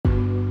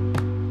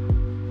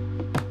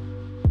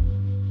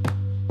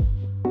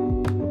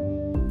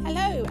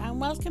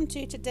welcome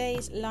to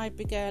today's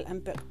Library Girl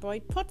and Book Boy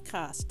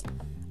podcast.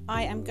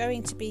 I am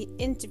going to be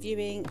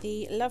interviewing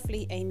the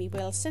lovely Amy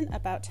Wilson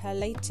about her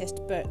latest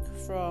book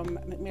from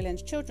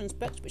Macmillan's Children's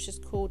Books, which is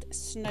called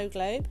Snow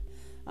Globe.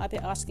 I'll be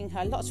asking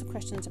her lots of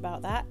questions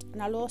about that,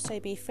 and I'll also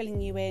be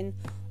filling you in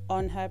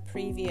on her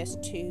previous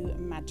two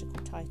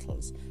magical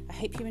titles. I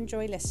hope you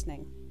enjoy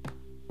listening.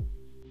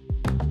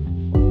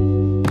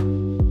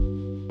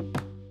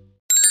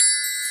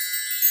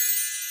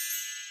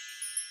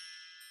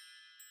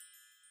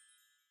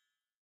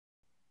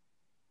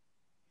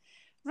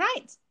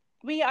 Right,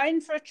 we are in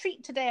for a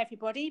treat today,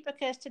 everybody,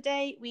 because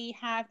today we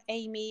have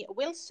Amy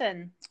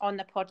Wilson on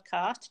the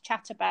podcast to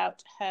chat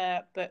about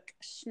her book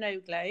Snow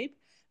Globe,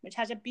 which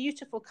has a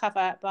beautiful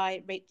cover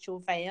by Rachel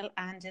Vale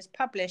and is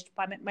published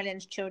by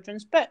Macmillan's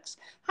Children's Books.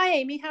 Hi,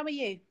 Amy, how are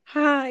you?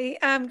 Hi,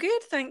 I'm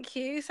good, thank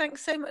you.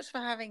 Thanks so much for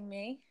having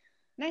me.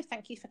 No,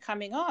 thank you for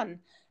coming on.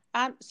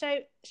 So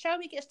shall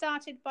we get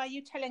started by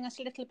you telling us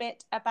a little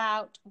bit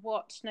about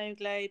what Snow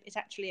Globe is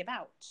actually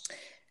about?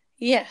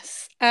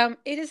 Yes, it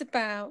is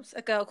about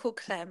a girl called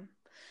Clem,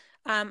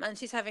 and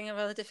she's having a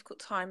rather difficult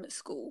time at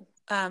school.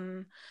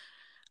 And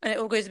it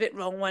all goes a bit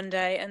wrong one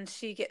day, and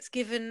she gets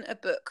given a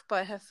book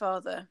by her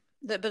father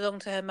that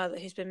belonged to her mother,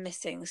 who's been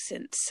missing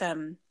since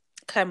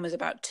Clem was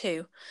about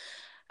 2.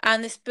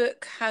 And this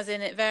book has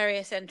in it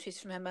various entries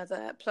from her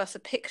mother, plus a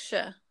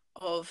picture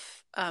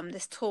of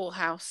this tall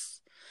house.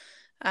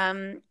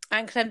 And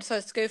Clem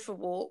decides to go for a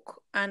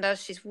walk, and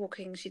as she's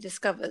walking, she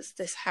discovers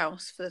this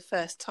house for the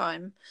first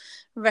time,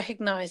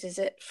 recognises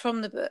it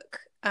from the book,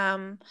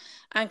 and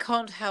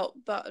can't help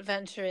but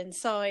venture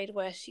inside,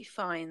 where she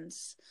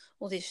finds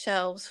all these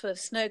shelves full of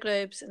snow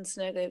globes and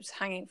snow globes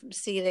hanging from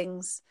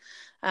ceilings.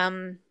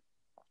 And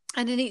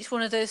in each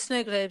one of those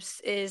snow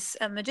globes is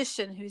a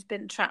magician who's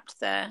been trapped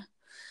there.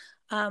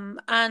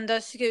 And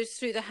as she goes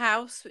through the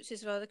house, which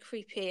is rather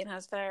creepy and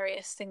has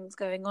various things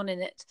going on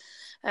in it,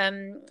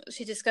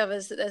 she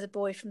discovers that there's a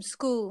boy from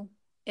school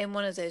in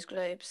one of those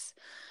globes.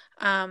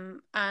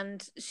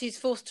 And she's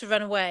forced to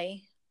run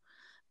away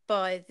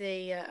by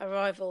the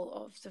arrival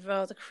of the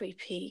rather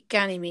creepy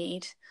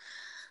Ganymede.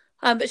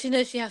 But she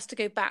knows she has to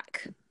go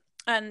back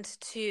and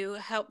to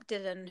help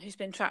Dylan, who's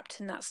been trapped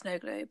in that snow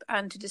globe,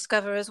 and to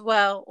discover as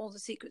well all the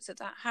secrets of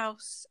that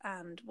house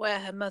and where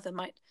her mother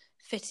might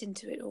fit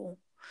into it all.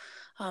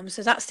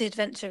 So that's the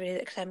adventure really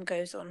that Clem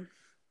goes on.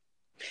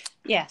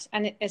 Yes,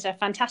 and it is a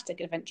fantastic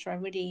adventure. I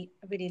really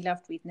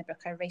loved reading the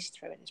book. I raced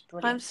through it. It's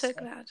brilliant. I'm so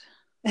glad.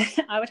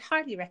 I would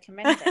highly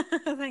recommend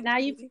it. Now,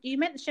 you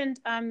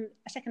mentioned a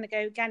second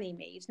ago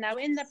Ganymede. Now,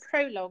 in the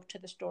prologue to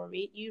the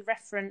story, you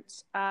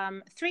reference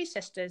 3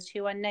 sisters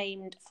who are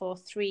named for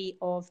 3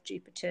 of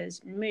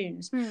Jupiter's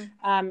moons,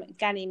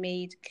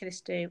 Ganymede,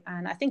 Callisto,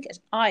 and I think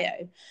it's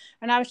Io.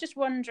 And I was just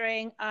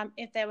wondering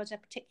if there was a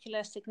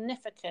particular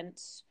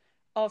significance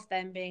of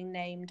them being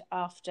named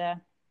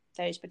after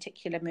those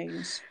particular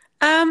moons.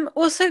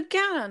 Well, so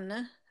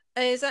Gan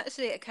is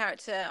actually a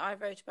character I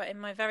wrote about in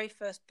my very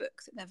first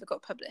book that never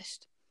got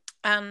published,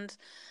 and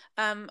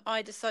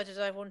I decided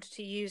I wanted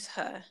to use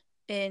her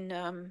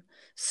in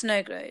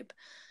Snow Globe.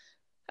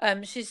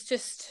 She's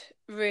just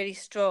really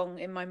strong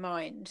in my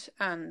mind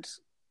and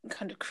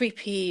kind of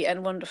creepy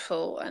and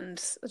wonderful and,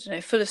 I don't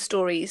know, full of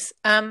stories.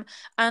 And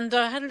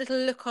I had a little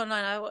look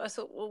online. I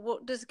thought, well,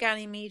 what does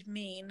Ganymede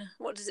mean?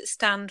 What does it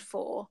stand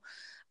for?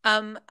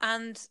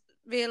 And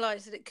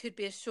realised that it could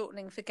be a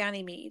shortening for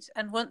Ganymede.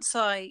 And once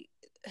I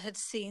had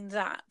seen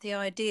that, the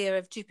idea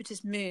of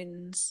Jupiter's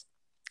moons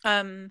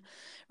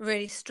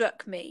really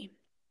struck me.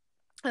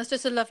 That's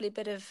just a lovely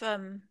bit of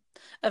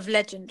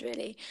legend,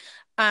 really.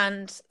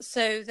 And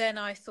so then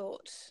I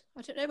thought,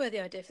 I don't know where the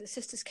idea for the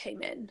sisters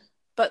came in,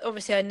 but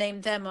obviously I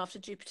named them after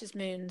Jupiter's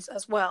moons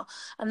as well.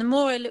 And the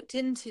more I looked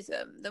into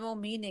them, the more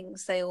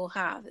meanings they all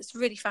have. It's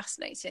really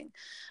fascinating.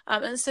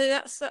 And so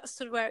that's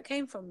sort of where it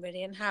came from,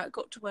 really, and how it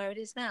got to where it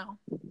is now.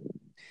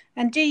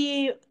 And do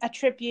you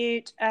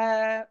attribute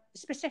a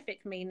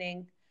specific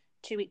meaning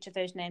to each of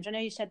those names? I know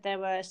you said there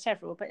were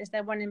several, but is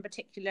there one in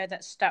particular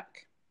that stuck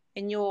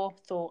in your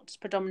thoughts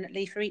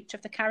predominantly for each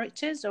of the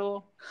characters,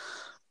 or?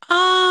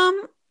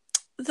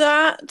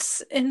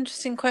 That's an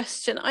interesting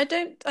question. I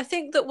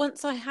think that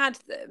once I had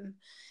them,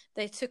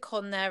 they took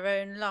on their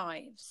own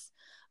lives.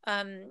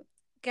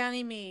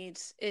 Ganymede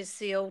is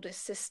the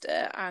oldest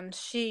sister, and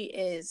she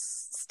is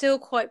still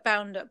quite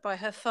bound up by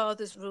her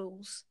father's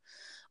rules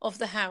of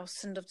the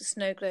house and of the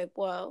snow globe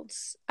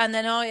worlds. And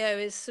then Io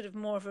is sort of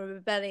more of a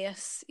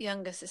rebellious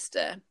younger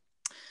sister.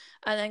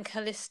 And then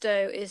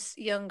Callisto is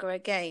younger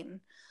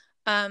again,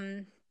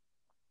 and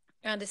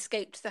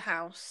escaped the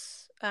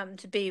house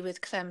to be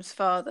with Clem's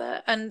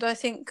father. And I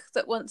think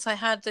that once I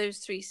had those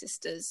 3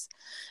 sisters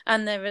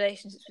and their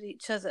relationships with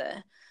each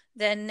other,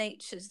 their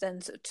natures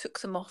then sort of took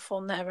them off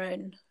on their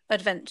own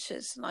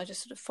adventures, and I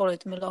just sort of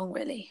followed them along,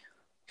 really.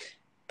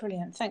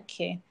 Brilliant, thank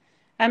you.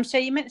 So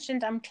you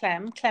mentioned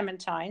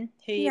Clementine,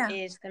 who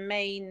is the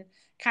main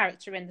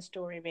character in the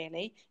story,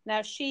 really.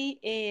 Now, she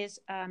is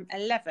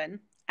 11,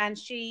 and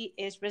she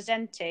is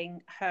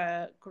resenting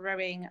her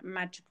growing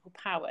magical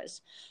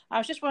powers. I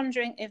was just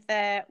wondering if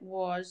it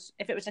was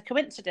a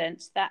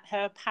coincidence that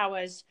her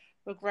powers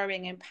were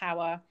growing in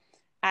power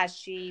as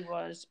she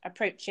was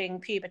approaching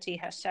puberty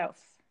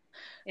herself,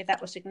 if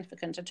that was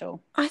significant at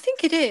all. I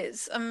think it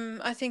is.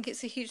 I think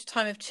it's a huge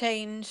time of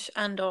change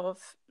and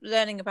of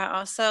learning about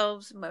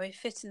ourselves and where we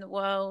fit in the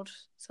world.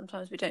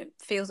 Sometimes we don't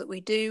feel that we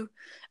do.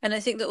 And I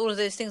think that all of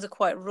those things are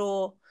quite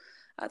raw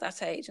at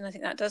that age. And I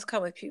think that does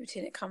come with puberty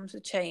and it comes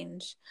with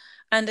change.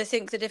 And I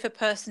think that if a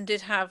person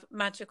did have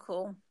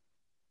magical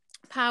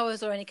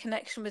powers or any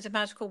connection with the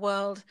magical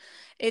world,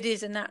 it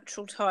is a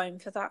natural time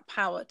for that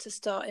power to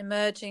start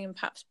emerging and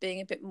perhaps being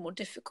a bit more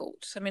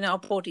difficult. I mean, our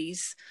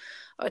bodies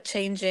are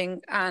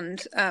changing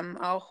and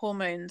our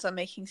hormones are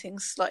making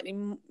things slightly,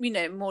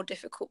 more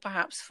difficult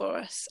perhaps for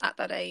us at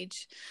that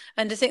age.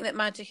 And to think that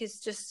magic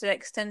is just an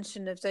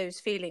extension of those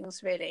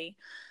feelings, really,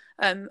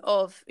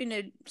 of,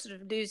 sort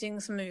of losing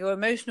some of your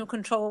emotional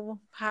control,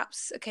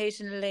 perhaps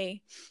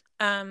occasionally.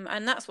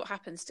 And that's what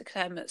happens to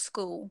Clem at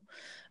school.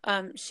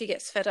 She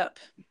gets fed up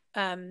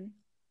at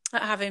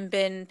having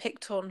been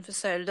picked on for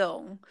so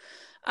long.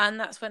 And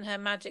that's when her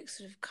magic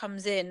sort of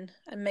comes in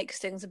and makes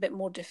things a bit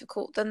more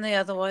difficult than they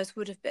otherwise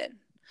would have been.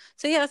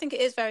 So, yeah, I think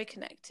it is very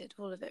connected,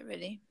 all of it,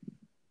 really.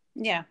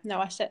 Yeah, no,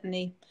 I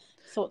certainly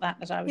thought that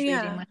as I was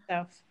reading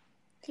myself.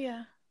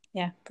 Yeah.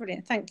 Yeah,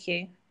 brilliant. Thank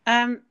you.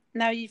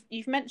 Now,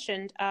 you've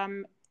mentioned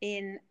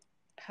in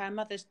her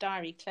mother's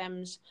diary,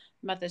 Clem's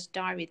mother's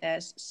diary,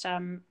 there's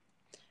some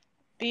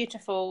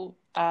beautiful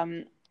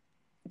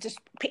just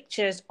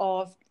pictures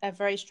of a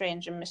very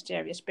strange and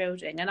mysterious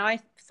building. And I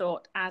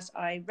thought, as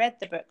I read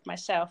the book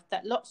myself,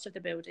 that lots of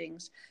the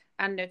buildings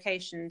and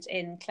locations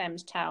in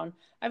Clem's Town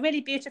are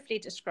really beautifully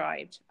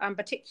described,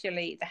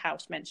 particularly the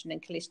house mentioned in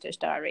Callisto's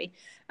diary.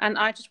 And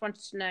I just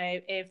wanted to know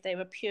if they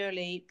were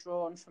purely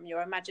drawn from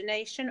your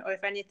imagination or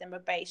if any of them were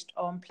based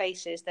on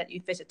places that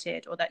you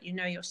visited or that you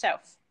know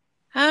yourself.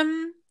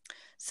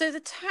 So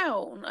the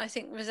town, I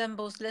think,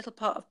 resembles a little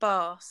part of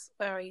Bath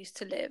where I used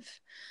to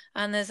live.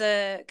 And there's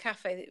a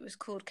cafe that was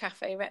called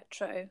Cafe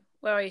Retro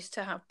where I used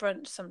to have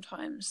brunch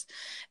sometimes.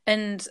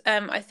 And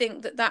I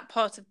think that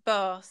part of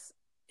Bath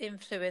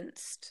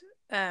influenced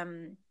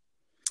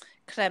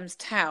Clem's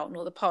town,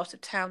 or the part of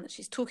town that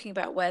she's talking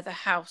about where the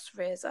house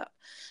rears up.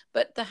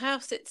 But the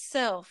house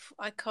itself,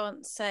 I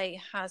can't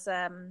say has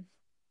a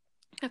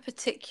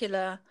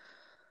particular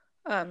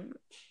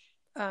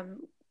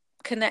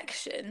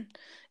connection.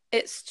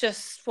 It's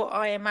just what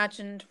I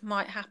imagined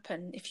might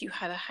happen if you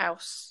had a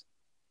house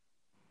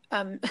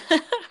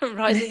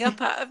rising up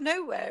out of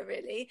nowhere.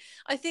 Really,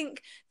 I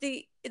think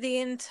the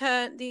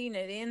inside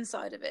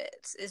of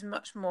it is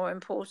much more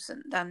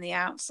important than the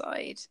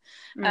outside.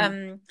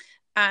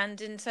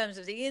 And in terms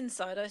of the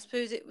inside, I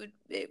suppose it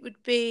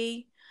would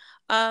be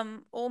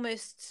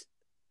almost.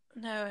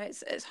 No,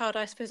 it's hard.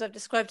 I suppose I've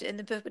described it in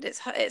the book, but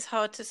it's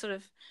hard to sort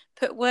of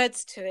put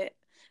words to it.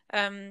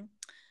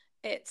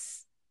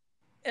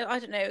 I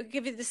don't know,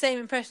 give you the same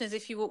impression as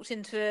if you walked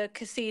into a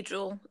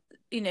cathedral,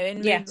 in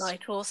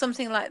moonlight or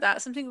something like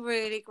that. Something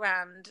really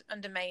grand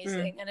and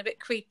amazing and a bit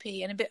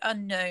creepy and a bit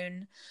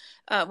unknown,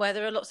 where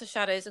there are lots of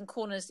shadows and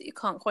corners that you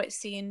can't quite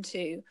see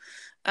into.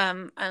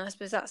 And I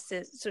suppose that's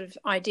the sort of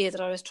idea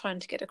that I was trying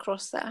to get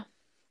across there.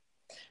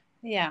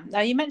 Yeah. Now,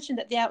 you mentioned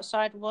that the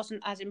outside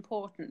wasn't as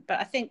important, but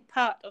I think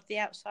part of the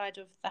outside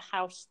of the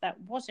house that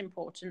was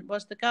important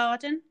was the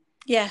garden.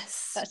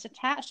 Yes. That's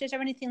attached. Is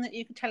there anything that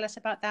you can tell us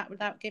about that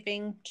without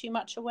giving too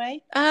much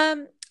away?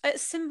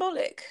 It's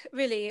symbolic,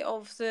 really,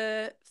 of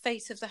the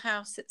fate of the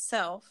house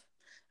itself.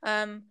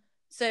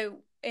 So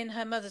in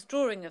her mother's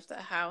drawing of the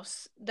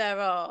house, there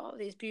are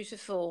these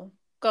beautiful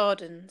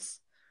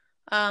gardens.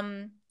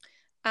 And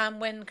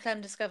when Clem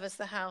discovers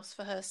the house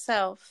for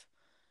herself,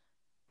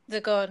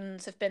 the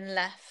gardens have been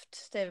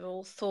left. They're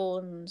all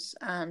thorns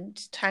and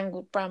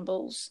tangled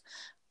brambles.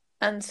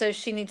 And so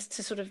she needs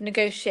to sort of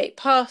negotiate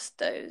past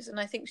those. And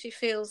I think she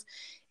feels,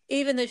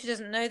 even though she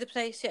doesn't know the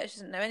place yet, she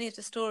doesn't know any of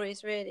the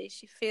stories really,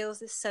 she feels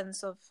this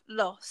sense of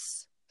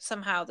loss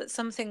somehow, that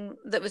something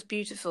that was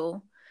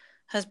beautiful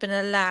has been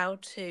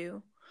allowed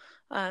to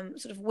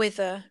sort of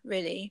wither,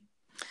 really.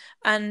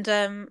 And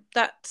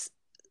that's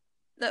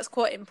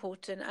quite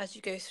important as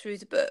you go through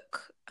the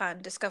book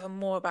and discover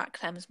more about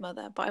Clem's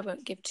mother, but I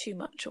won't give too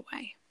much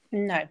away.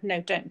 No,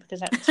 don't, because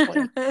that would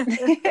spoil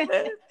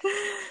it.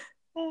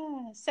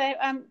 So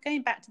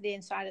going back to the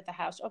inside of the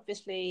house,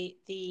 obviously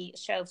the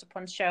shelves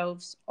upon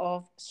shelves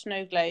of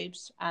snow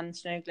globes, and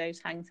snow globes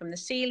hanging from the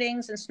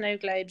ceilings, and snow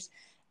globes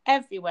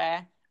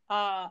everywhere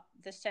are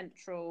the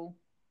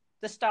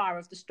star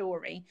of the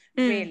story,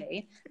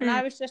 really. And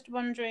I was just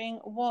wondering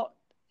what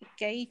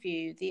gave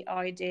you the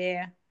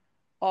idea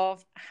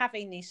of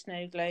having these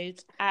snow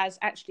globes as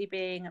actually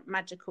being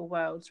magical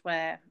worlds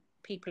where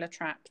people are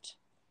trapped.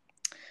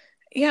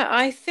 Yeah,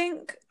 I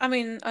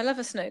love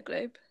a snow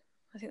globe.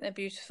 I think they're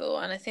beautiful,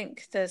 and I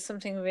think there's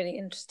something really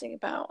interesting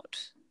about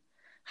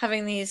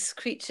having these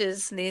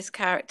creatures and these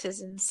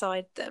characters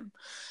inside them.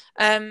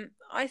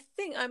 I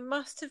think I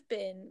must have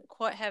been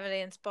quite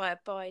heavily inspired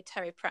by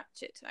Terry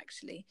Pratchett,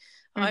 actually.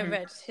 I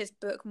read his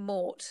book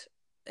Mort.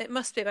 It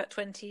must be about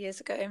 20 years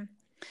ago.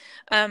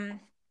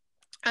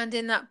 And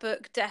in that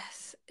book,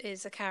 Death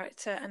is a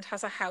character and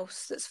has a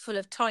house that's full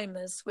of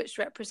timers, which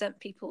represent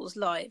people's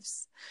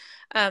lives.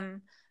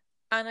 And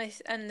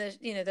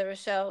there are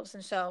shelves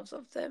and shelves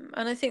of them.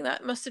 And I think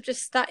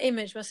that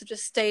image must have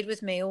just stayed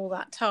with me all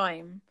that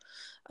time.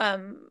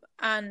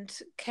 And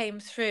came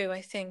through,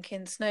 I think,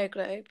 in Snow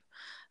Globe.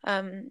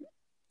 I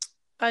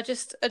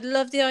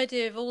love the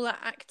idea of all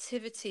that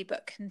activity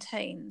but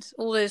contained,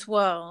 all those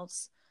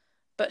worlds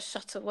but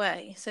shut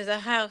away. So the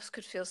house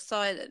could feel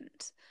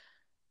silent,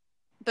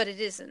 but it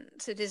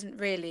isn't. It isn't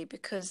really,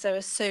 because there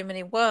are so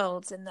many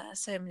worlds in there,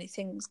 so many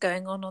things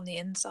going on the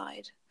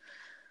inside.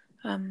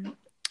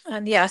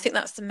 And yeah, I think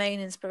that's the main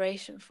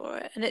inspiration for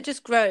it. And it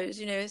just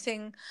grows, a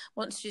thing,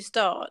 once you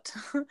start,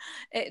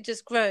 it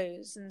just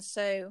grows. And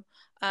so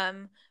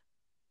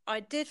I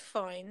did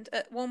find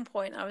at one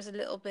point I was a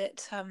little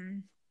bit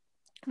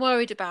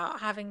worried about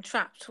having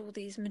trapped all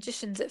these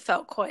magicians. It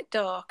felt quite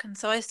dark. And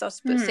so I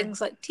started to put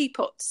things like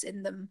teapots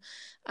in them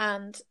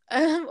and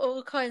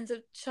all kinds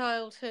of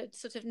childhood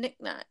sort of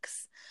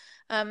knickknacks.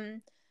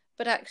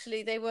 But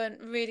actually they weren't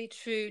really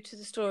true to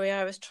the story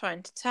I was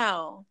trying to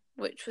tell,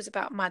 which was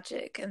about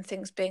magic and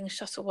things being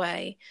shut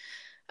away.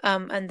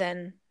 And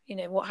then,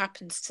 what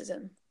happens to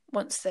them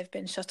once they've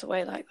been shut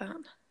away like that.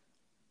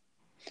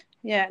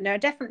 Yeah, no,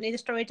 definitely the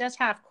story does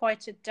have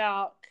quite a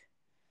dark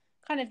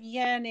kind of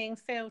yearning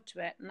feel to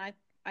it. And I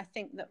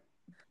think that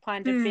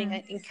kind of being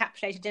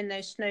encapsulated in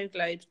those snow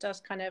globes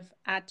does kind of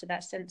add to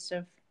that sense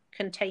of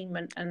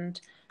containment and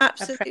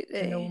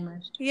absolutely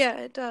almost. Yeah,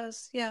 it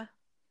does. Yeah.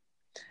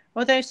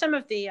 Although some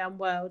of the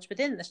worlds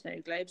within the snow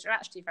globes are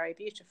actually very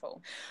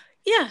beautiful.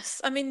 Yes,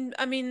 I mean,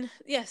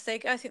 yes, I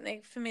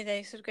think for me,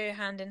 they sort of go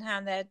hand in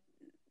hand.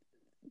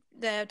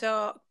 They're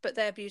dark, but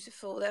they're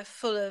beautiful. They're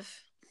full of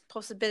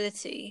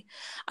possibility.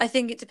 I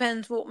think it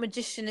depends what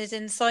magician is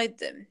inside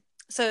them.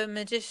 So a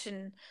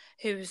magician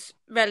who's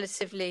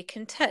relatively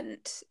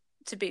content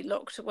to be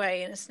locked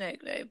away in a snow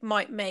globe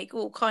might make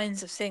all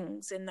kinds of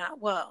things in that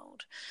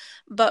world.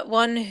 But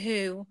one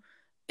who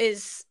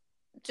is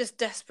just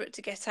desperate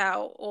to get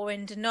out or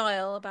in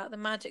denial about the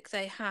magic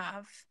they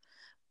have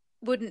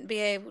wouldn't be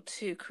able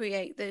to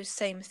create those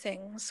same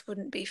things,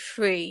 wouldn't be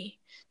free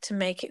to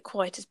make it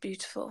quite as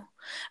beautiful.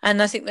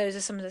 And I think those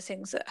are some of the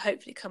things that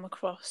hopefully come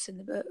across in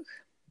the book.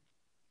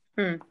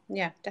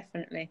 Yeah,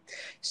 definitely.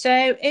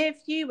 So if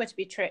you were to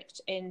be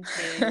tricked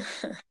into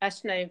a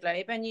snow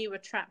globe and you were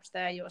trapped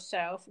there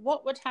yourself,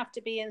 what would have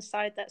to be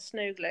inside that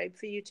snow globe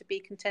for you to be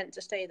content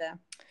to stay there?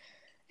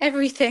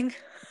 Everything.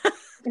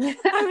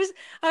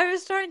 I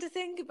was trying to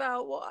think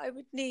about what I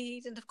would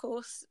need, and of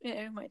course,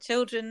 my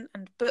children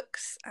and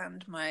books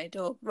and my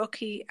dog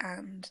Rocky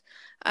and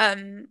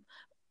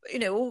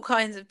all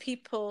kinds of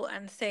people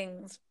and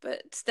things,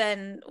 but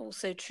then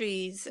also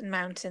trees and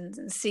mountains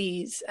and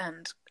seas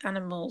and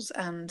animals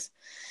and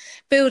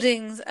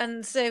buildings,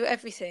 and so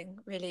everything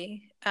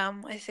really.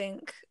 I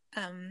think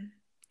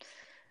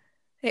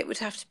it would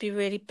have to be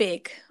really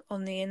big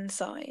on the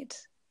inside.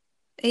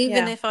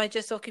 Even if I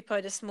just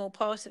occupied a small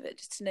part of it,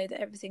 just to know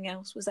that everything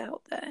else was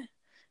out there,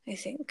 I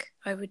think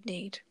I would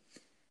need.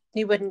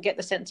 You wouldn't get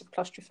the sense of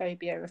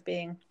claustrophobia of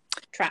being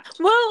trapped?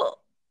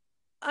 Well,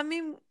 I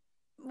mean,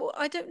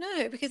 I don't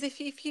know, because if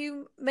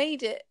you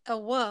made it a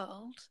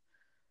world,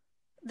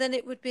 then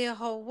it would be a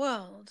whole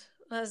world.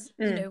 As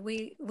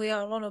we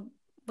are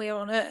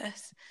on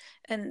Earth,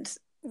 and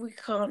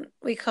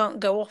we can't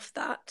go off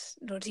that,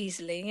 not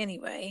easily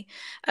anyway.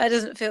 It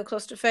doesn't feel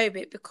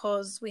claustrophobic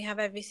because we have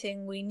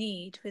everything we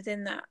need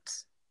within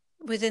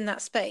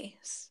that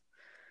space.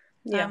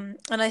 Yeah.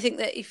 And I think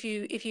that if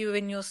you were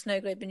in your snow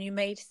globe and you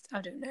made,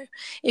 I don't know,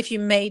 if you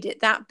made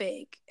it that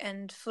big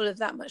and full of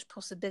that much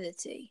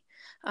possibility,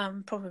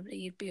 probably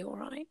you'd be all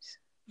right.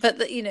 But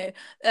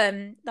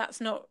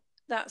that's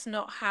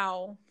not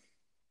how.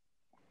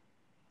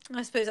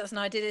 I suppose that's an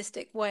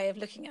idealistic way of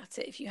looking at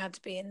it. If you had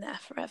to be in there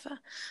forever,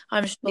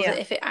 I'm sure that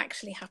if it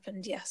actually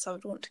happened, yes, I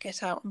would want to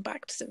get out and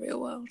back to the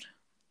real world.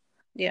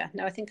 Yeah,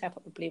 no, I think I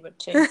probably would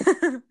too.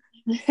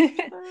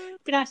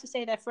 It'd be nice to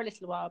stay there for a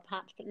little while,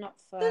 perhaps, but not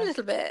for a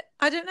little bit.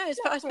 I don't know.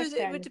 I suppose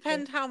it would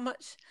depend how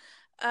much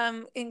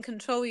in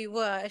control you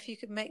were. If you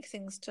could make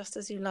things just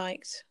as you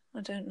liked,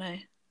 I don't know.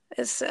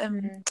 It's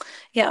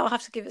I'll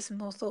have to give it some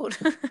more thought.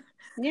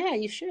 Yeah,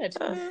 you should.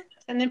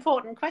 It's an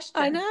important question.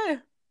 I know.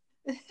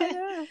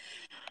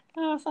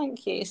 Oh,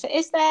 thank you. So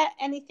is there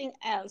anything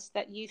else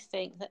that you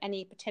think that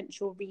any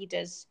potential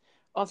readers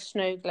of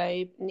Snow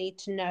Globe need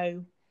to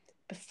know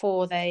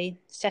before they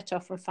set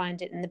off and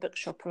find it in the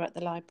bookshop or at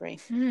the library?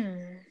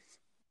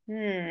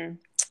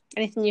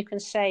 Anything you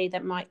can say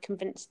that might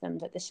convince them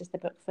that this is the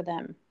book for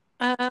them,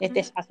 if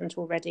this hasn't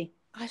already?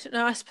 I don't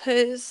know. I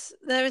suppose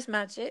there is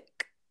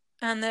magic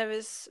and there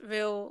is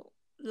real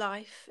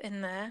life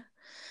in there.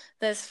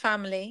 There's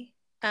family,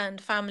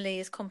 and family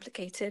is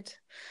complicated.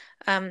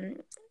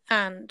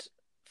 And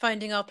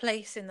finding our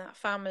place in that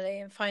family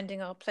and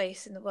finding our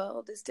place in the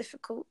world is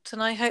difficult.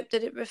 And I hope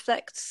that it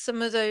reflects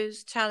some of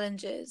those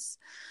challenges,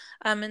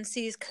 and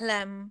sees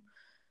Clem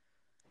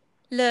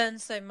learn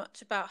so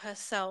much about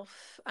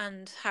herself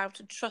and how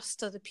to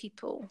trust other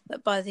people,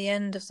 that by the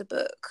end of the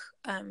book,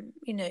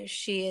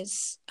 she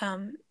is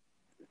in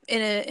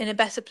a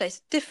better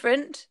place,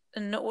 different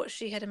and not what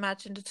she had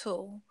imagined at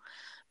all,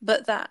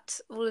 but that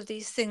all of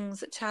these things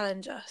that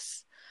challenge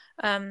us,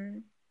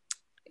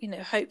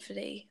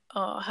 hopefully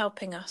are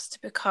helping us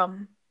to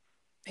become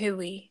who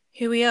we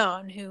are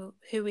and who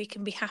we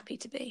can be happy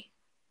to be.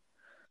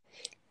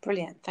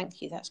 Brilliant,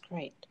 thank you, that's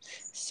great.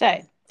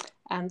 So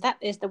that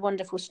is The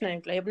Wonderful Snow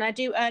Globe, and I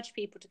do urge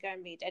people to go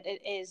and read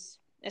it.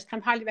 It's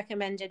come highly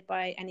recommended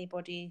by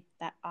anybody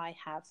that I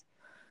have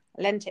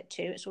lent it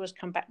to. It's always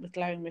come back with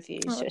glowing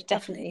reviews, so it's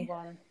definitely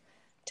one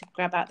to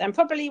grab out there, and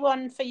probably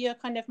one for your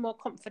kind of more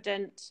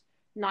confident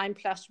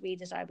 9+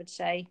 readers, I would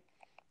say.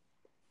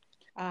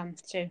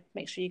 So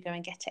make sure you go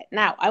and get it.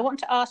 Now, I want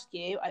to ask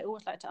you, I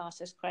always like to ask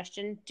this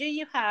question, do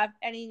you have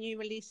any new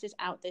releases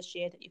out this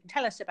year that you can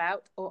tell us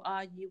about, or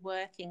are you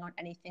working on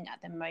anything at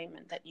the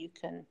moment that you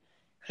can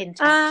hint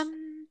at?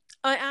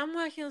 I am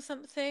working on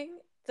something.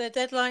 The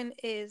deadline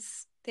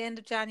is the end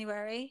of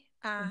January.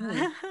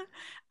 And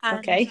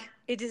okay.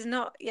 It is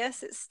not,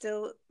 yes, it's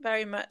still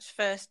very much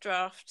first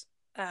draft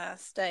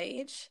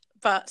stage,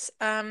 but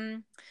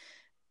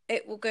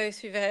it will go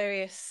through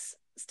various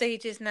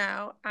stages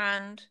now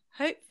and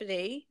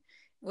hopefully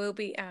will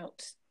be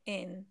out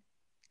in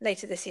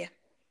later this year.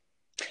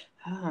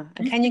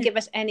 And can you give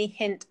us any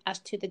hint as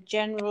to the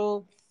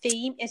general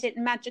theme? Is it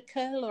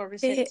magical, or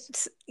is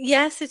it?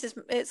 Yes, it is.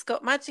 It's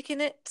got magic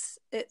in it.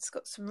 It's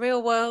got some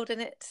real world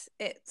in it.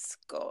 It's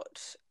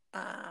got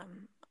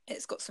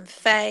some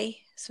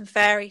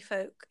fairy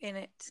folk in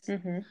it.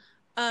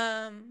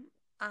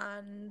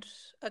 And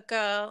a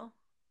girl.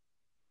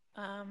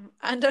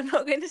 And I'm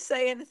not going to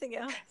say anything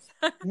else.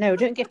 No,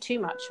 don't give too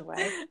much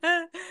away.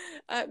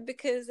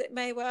 Because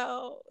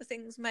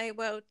things may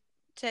well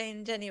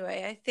change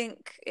anyway. I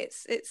think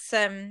it's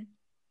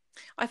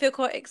I feel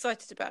quite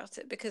excited about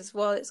it, because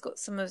while it's got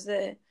some of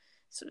the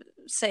sort of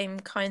same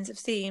kinds of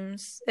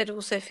themes, it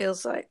also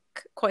feels like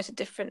quite a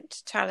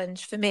different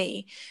challenge for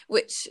me,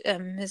 which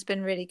has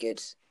been really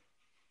good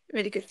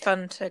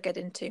fun to get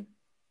into.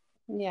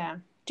 Yeah.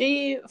 Do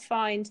you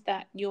find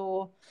that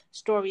your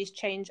stories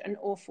change an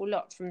awful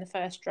lot from the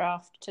first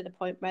draft to the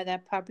point where they're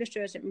published,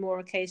 or is it more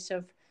a case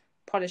of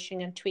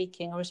polishing and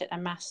tweaking, or is it a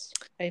mass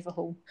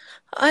overhaul?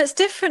 It's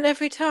different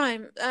every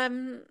time.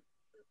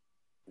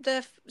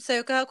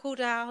 So Girl Called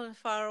Owl and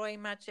Faraway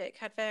Magic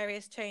had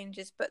various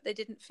changes, but they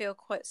didn't feel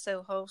quite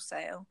so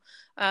wholesale.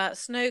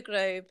 Snow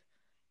Globe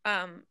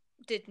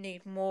did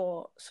need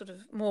more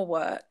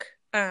work,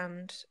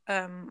 and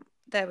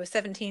there were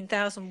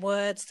 17,000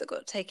 words that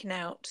got taken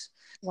out.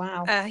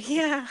 Wow.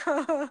 Yeah.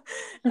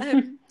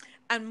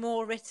 And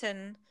more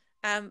written.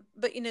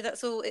 But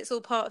that's all. It's all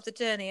part of the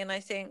journey. And I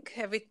think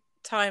every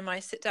time I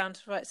sit down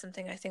to write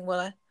something, I think,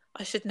 well,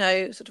 I should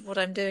know sort of what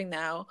I'm doing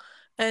now,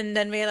 and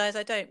then realize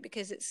I don't,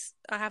 because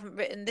I haven't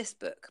written this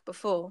book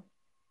before,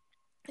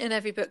 and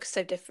every book's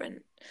so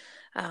different.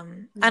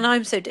 And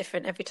I'm so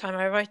different every time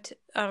I write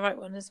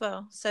one as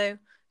well. So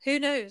who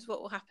knows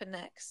what will happen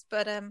next?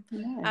 But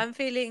I'm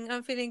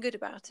feeling good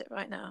about it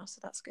right now,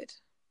 so that's good.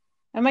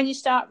 And when you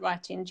start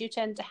writing, do you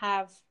tend to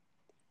have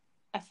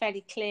a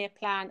fairly clear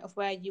plan of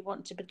where you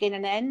want to begin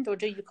and end, or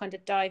do you kind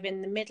of dive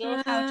in the middle?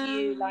 How do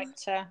you like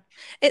to?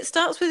 It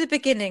starts with a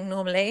beginning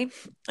normally.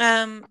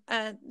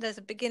 There's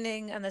a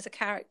beginning and there's a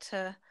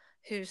character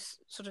who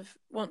sort of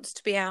wants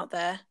to be out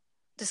there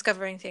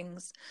discovering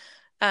things.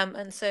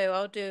 And so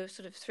I'll do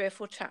sort of 3 or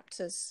 4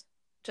 chapters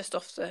just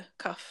off the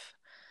cuff.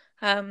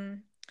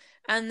 And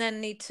then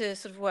need to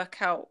sort of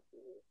work out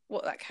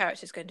what that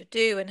character is going to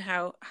do and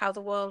how the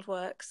world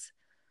works.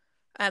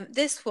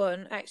 This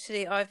one,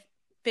 actually, I've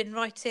been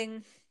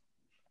writing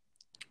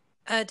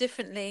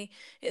differently.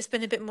 It's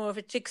been a bit more of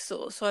a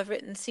jigsaw. So I've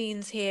written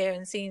scenes here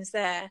and scenes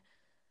there,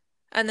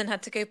 and then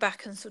had to go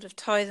back and sort of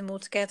tie them all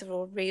together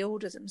or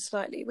reorder them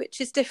slightly, which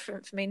is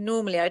different for me.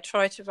 Normally, I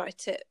try to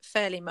write it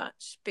fairly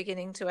much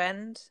beginning to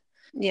end.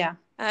 Yeah.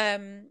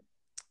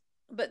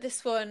 But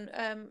this one,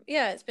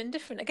 it's been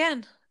different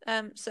again.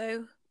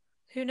 So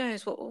who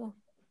knows what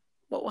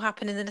will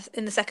happen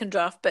in the second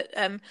draft? But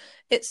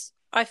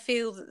I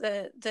feel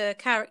that the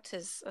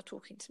characters are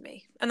talking to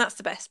me, and that's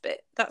the best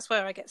bit. That's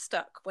where I get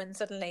stuck, when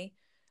suddenly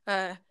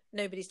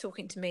nobody's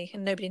talking to me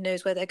and nobody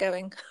knows where they're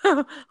going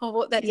or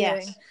what they're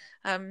doing.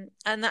 And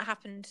that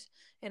happened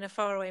in A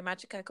Faraway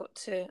Magic. I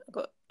got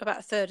about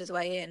a third of the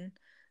way in,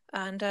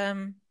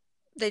 and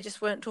they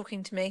just weren't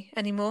talking to me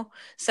anymore.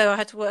 So I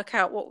had to work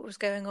out what was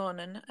going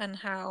on and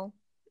how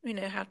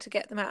to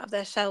get them out of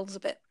their shells a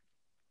bit.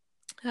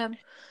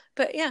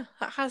 But yeah,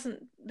 that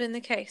hasn't been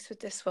the case with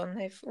this one.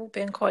 They've all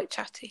been quite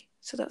chatty,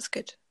 so that's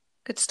good.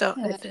 Good start,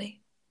 hopefully.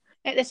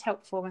 It is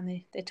helpful when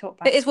they talk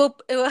back. It is, well,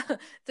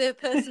 the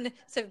person,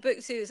 so book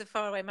 2 is a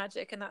faraway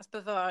magic, and that's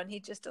Bavar, and he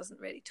just doesn't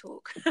really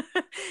talk. So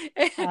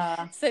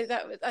I think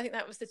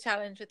that was the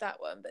challenge with that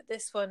one. But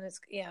this one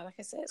is, yeah, like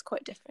I say, it's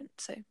quite different.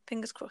 So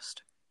fingers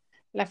crossed.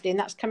 Lovely. And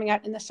that's coming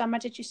out in the summer,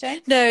 did you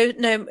say? No,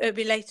 it'll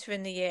be later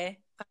in the year.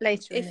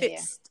 Later in the year.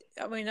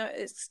 I mean,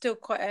 it's still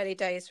quite early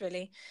days,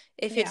 really.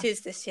 If it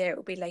is this year, it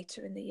will be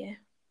later in the year.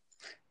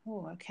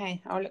 Oh,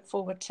 okay. I'll look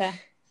forward to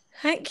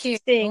Thank you.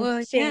 seeing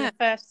the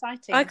first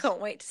sightings. I can't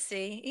wait to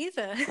see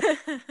either.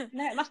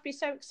 No, it must be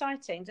so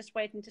exciting, just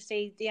waiting to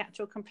see the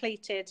actual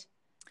completed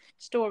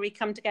story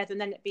come together,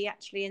 and then it be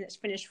actually in its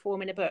finished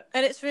form in a book.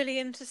 And it's really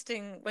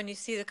interesting when you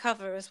see the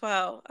cover as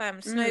well.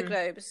 Snow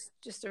Globe is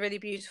just a really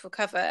beautiful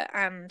cover,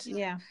 and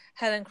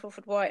Helen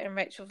Crawford-White and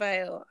Rachel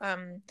Vale.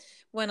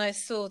 When I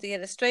saw the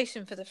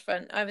illustration for the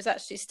front, I was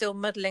actually still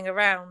muddling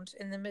around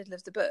in the middle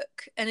of the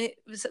book, and it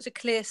was such a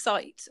clear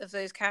sight of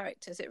those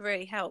characters. It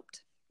really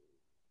helped.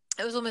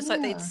 It was almost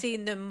like they'd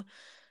seen them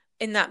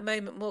in that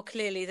moment more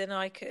clearly than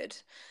I could.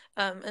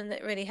 And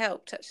it really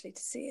helped actually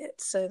to see it.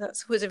 So that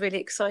was a really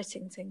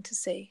exciting thing to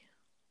see.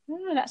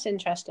 Oh, that's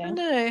interesting. I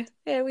know.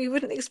 Yeah, we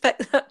wouldn't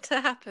expect that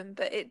to happen,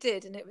 but it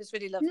did, and it was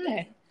really lovely.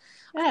 No.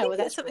 I think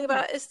that's something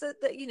about it is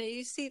that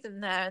you see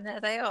them there, and there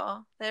they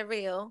are. They're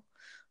real,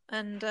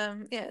 and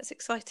it's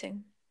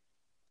exciting.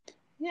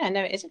 Yeah,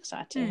 no, it is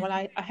exciting. Well,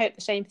 I hope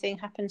the same thing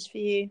happens for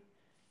you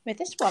with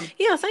this one.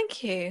 Yeah,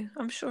 thank you.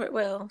 I'm sure it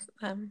will.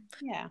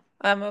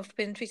 I've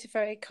been treated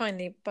very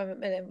kindly by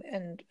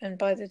Macmillan and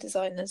by the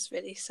designers,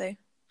 really, so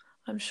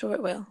I'm sure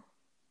it will.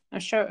 I'm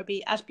sure it will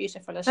be as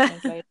beautiful as Snow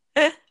Globe.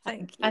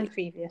 Thank you. And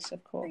previous,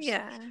 of course.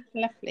 Yeah.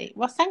 Lovely.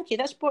 Well, thank you.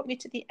 That's brought me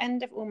to the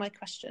end of all my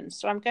questions.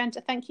 So I'm going to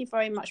thank you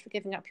very much for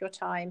giving up your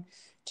time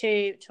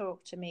to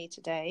talk to me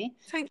today.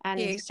 Thank you.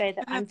 And say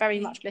that I'm very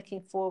much looking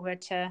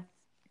forward to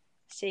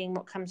seeing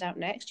what comes out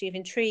next. You've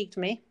intrigued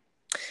me.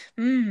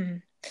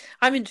 I'm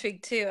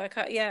intrigued too.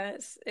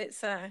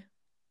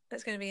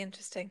 It's going to be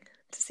interesting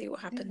to see what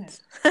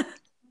happens.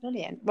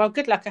 Brilliant. Well,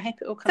 good luck. I hope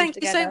it all comes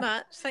together. Thank you so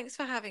much. Thanks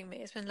for having me.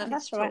 It's been lovely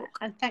to talk. Right.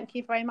 And thank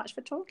you very much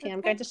for talking. Okay. I'm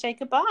going to say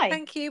goodbye.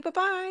 Thank you.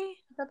 Bye-bye.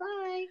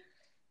 Bye-bye.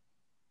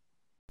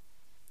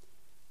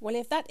 Well,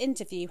 if that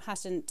interview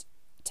hasn't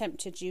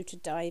tempted you to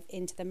dive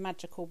into the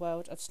magical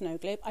world of Snow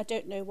Globe, I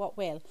don't know what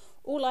will.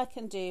 All I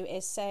can do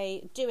is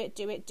say, do it,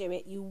 do it, do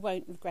it. You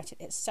won't regret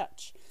it. It's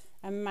such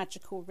a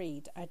magical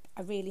read. I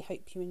really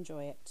hope you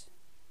enjoy it.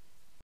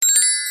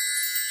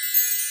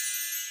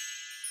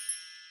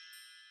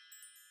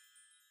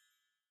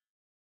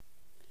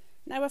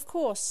 Now, of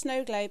course,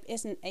 Snow Globe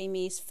isn't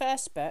Amy's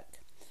first book.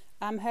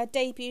 Her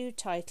debut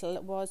title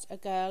was A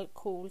Girl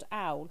Called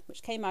Owl,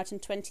 which came out in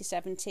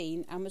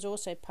 2017 and was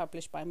also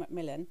published by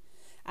Macmillan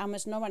and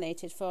was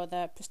nominated for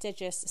the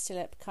prestigious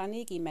Philip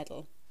Carnegie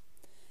Medal.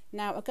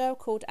 Now, A Girl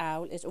Called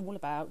Owl is all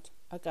about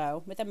a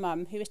girl with a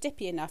mum who is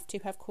dippy enough to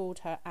have called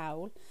her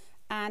Owl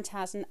and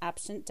has an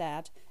absent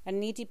dad, a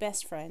needy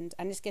best friend,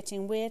 and is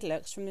getting weird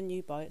looks from the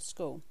new boy at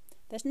school.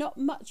 There's not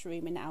much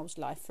room in Owl's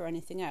life for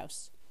anything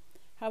else.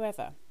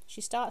 However,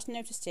 she starts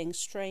noticing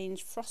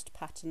strange frost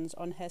patterns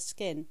on her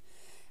skin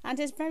and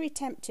is very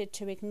tempted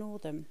to ignore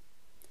them.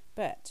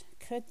 But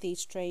could these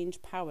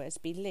strange powers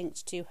be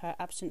linked to her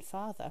absent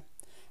father?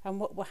 And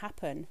what will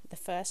happen the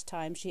first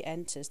time she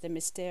enters the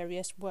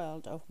mysterious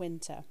world of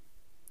winter?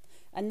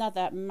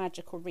 Another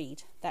magical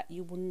read that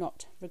you will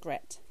not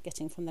regret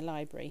getting from the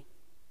library.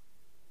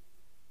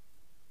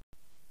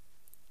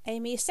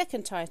 Amy's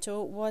second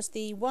title was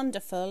The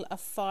Wonderful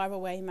of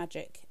Faraway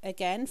Magic,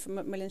 again from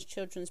Macmillan's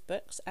children's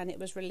books, and it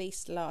was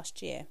released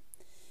last year.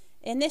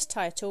 In this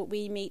title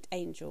we meet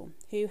Angel,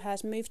 who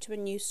has moved to a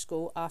new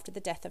school after the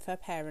death of her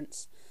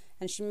parents,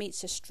 and she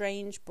meets a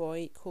strange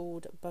boy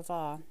called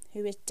Bavar,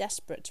 who is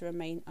desperate to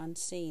remain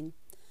unseen.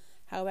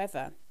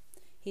 However,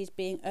 he's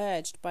being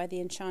urged by the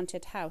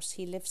enchanted house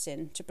he lives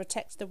in to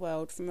protect the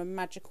world from a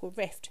magical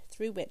rift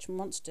through which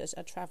monsters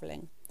are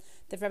travelling,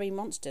 the very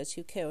monsters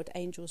who killed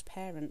Angel's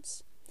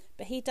parents.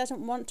 But he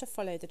doesn't want to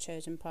follow the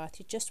chosen path,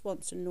 he just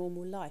wants a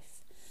normal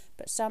life.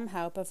 But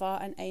somehow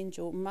Bavar and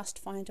Angel must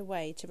find a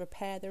way to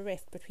repair the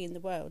rift between the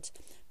worlds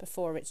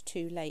before it's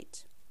too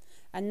late.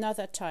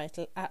 Another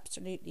title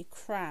absolutely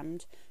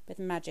crammed with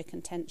magic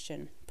and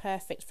tension,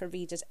 perfect for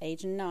readers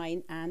aged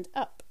 9 and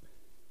up.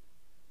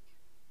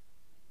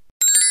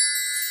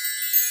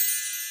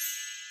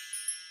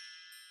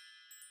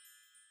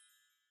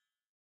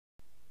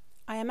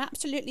 I am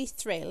absolutely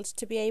thrilled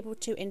to be able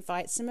to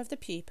invite some of the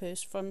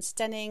pupils from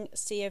Stenning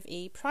C of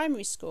E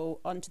Primary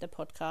School onto the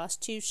podcast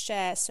to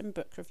share some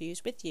book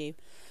reviews with you.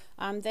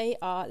 They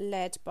are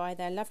led by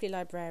their lovely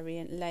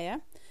librarian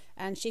Leah,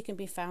 and she can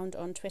be found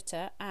on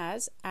Twitter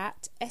as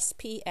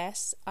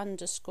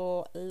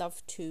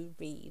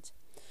 @SPS_love2read.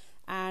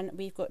 And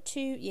we've got 2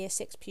 Year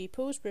 6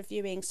 pupils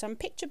reviewing some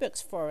picture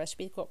books for us.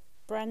 We've got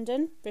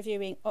Brandon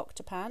reviewing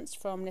Octopants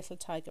from Little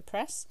Tiger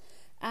Press,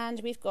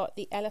 and we've got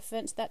The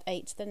Elephant That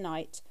Ate the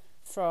Night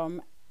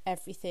from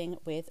Everything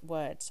with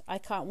Words. I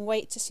can't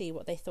wait to see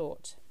what they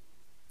thought.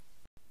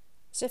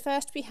 So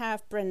first we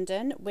have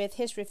Brendan with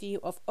his review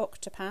of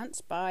Octopants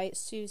by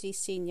Susie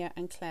Senior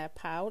and Claire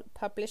Powell,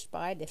 published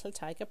by Little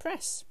Tiger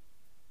Press.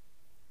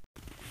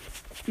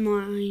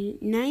 My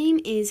name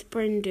is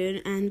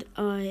Brendan and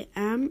I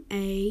am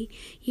a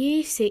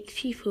Year 6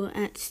 pupil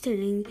at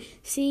Stenning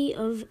C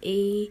of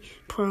E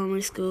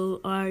Primary School.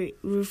 I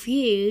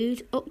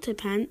reviewed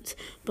Octopants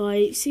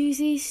by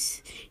Susie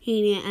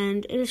Senior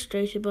and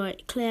illustrated by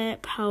Claire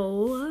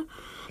Powell.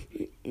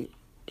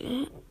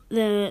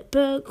 The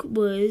book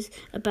was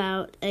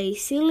about a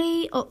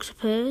silly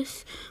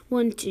octopus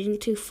wanting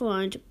to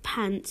find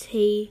pants.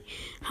 He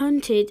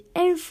hunted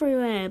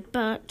everywhere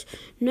but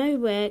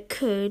nowhere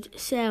could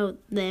sell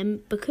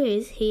them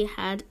because he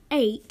had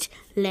 8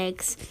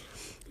 legs.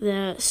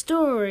 The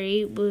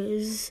story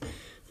was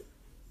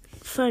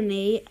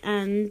funny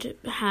and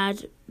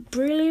had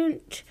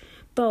brilliant,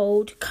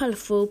 bold,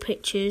 colourful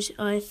pictures.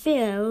 I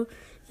feel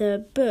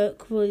the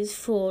book was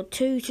for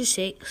 2 to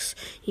 6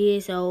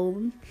 years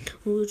old.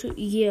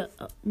 Yeah,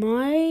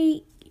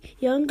 my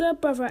younger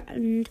brother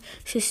and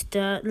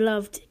sister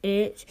loved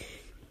it.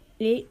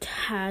 It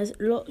has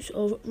lots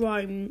of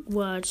rhyme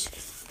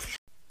words.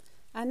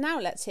 And now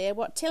let's hear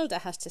what Tilda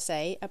has to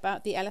say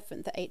about The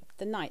Elephant That Ate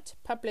the Night,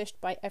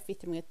 published by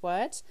Everything with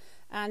Words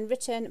and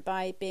written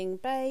by Bing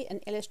Bei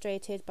and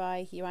illustrated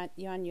by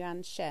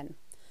Yuan Shen.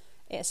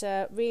 It's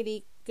a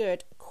really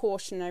good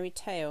cautionary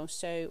tale,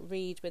 so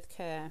read with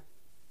care.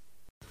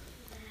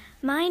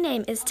 My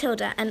name is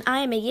Tilda and I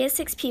am a Year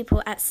 6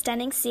 pupil at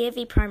Stenning C of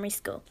E Primary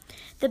School.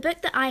 The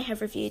book that I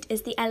have reviewed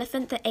is The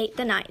Elephant That Ate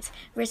the Night,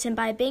 written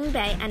by Bing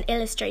Bei and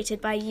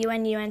illustrated by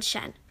Yuan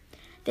Shen.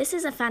 This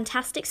is a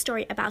fantastic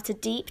story about a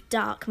deep,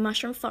 dark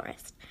mushroom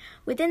forest.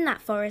 Within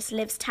that forest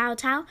lives Tao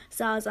Tao,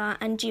 Zaza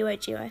and Duo,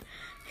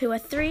 who are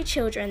 3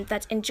 children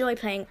that enjoy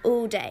playing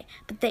all day,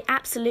 but they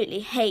absolutely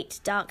hate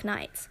dark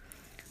nights.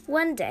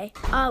 One day,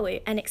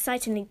 Awu, an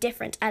excitingly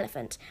different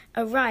elephant,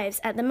 arrives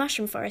at the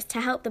mushroom forest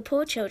to help the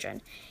poor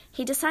children.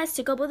 He decides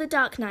to gobble the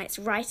dark nights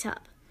right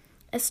up.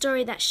 A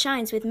story that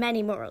shines with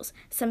many morals,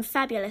 some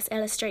fabulous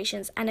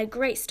illustrations, and a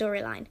great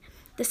storyline.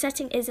 The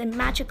setting is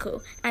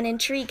magical and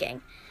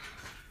intriguing.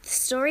 The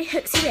story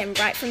hooks you in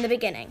right from the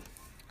beginning.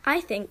 I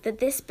think that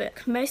this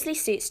book mostly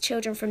suits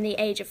children from the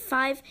age of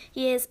 5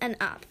 years and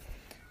up.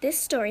 This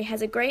story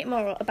has a great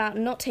moral about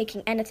not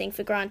taking anything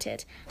for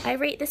granted. I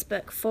rate this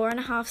book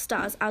 4.5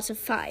 stars out of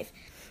 5.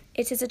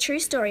 It is a true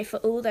story for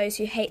all those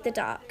who hate the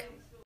dark.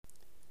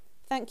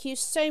 Thank you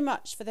so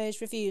much for those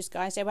reviews,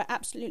 guys. They were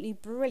absolutely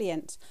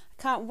brilliant.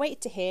 I can't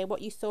wait to hear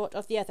what you thought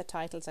of the other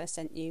titles I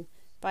sent you.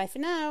 Bye for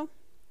now.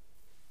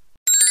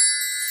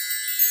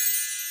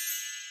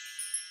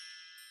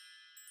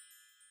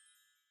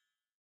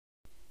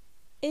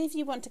 If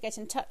you want to get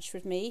in touch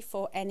with me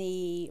for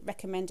any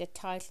recommended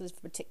titles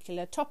for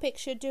particular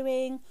topics you're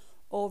doing,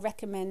 or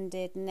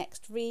recommended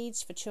next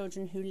reads for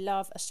children who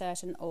love a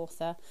certain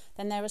author,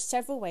 then there are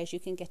several ways you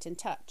can get in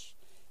touch.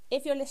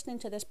 If you're listening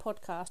to this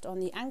podcast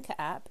on the Anchor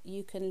app,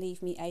 you can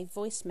leave me a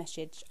voice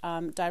message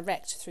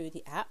direct through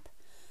the app.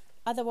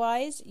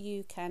 Otherwise,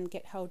 you can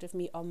get hold of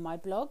me on my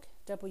blog,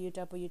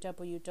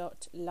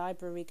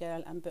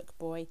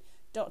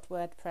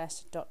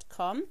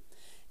 www.librarygirlandbookboy.wordpress.com.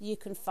 You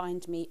can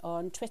find me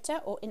on Twitter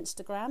or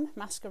Instagram,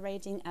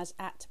 masquerading as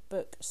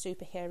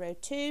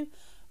 @BookSuperhero2,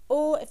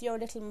 or if you're a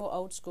little more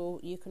old school,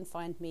 you can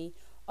find me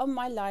on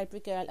my Library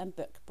Girl and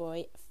Book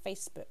Boy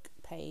Facebook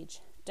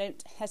page.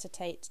 Don't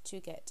hesitate to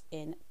get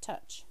in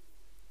touch.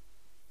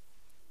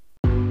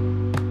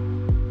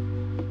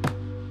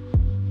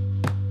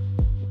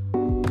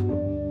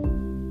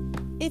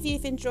 If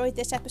you've enjoyed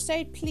this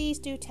episode, please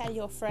do tell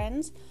your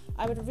friends.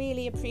 I would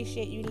really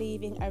appreciate you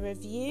leaving a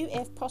review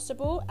if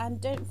possible,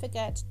 and don't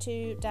forget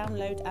to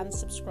download and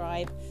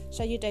subscribe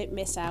so you don't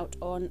miss out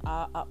on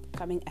our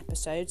upcoming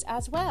episodes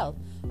as well.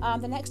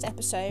 The next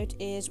episode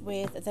is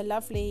with the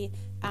lovely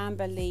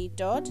Amber Lee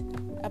Dodd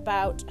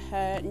about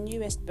her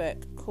newest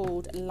book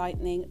called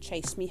Lightning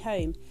Chase Me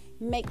Home.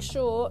 Make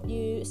sure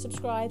you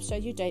subscribe so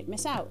you don't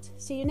miss out.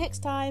 See you next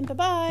time.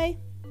 Bye-bye.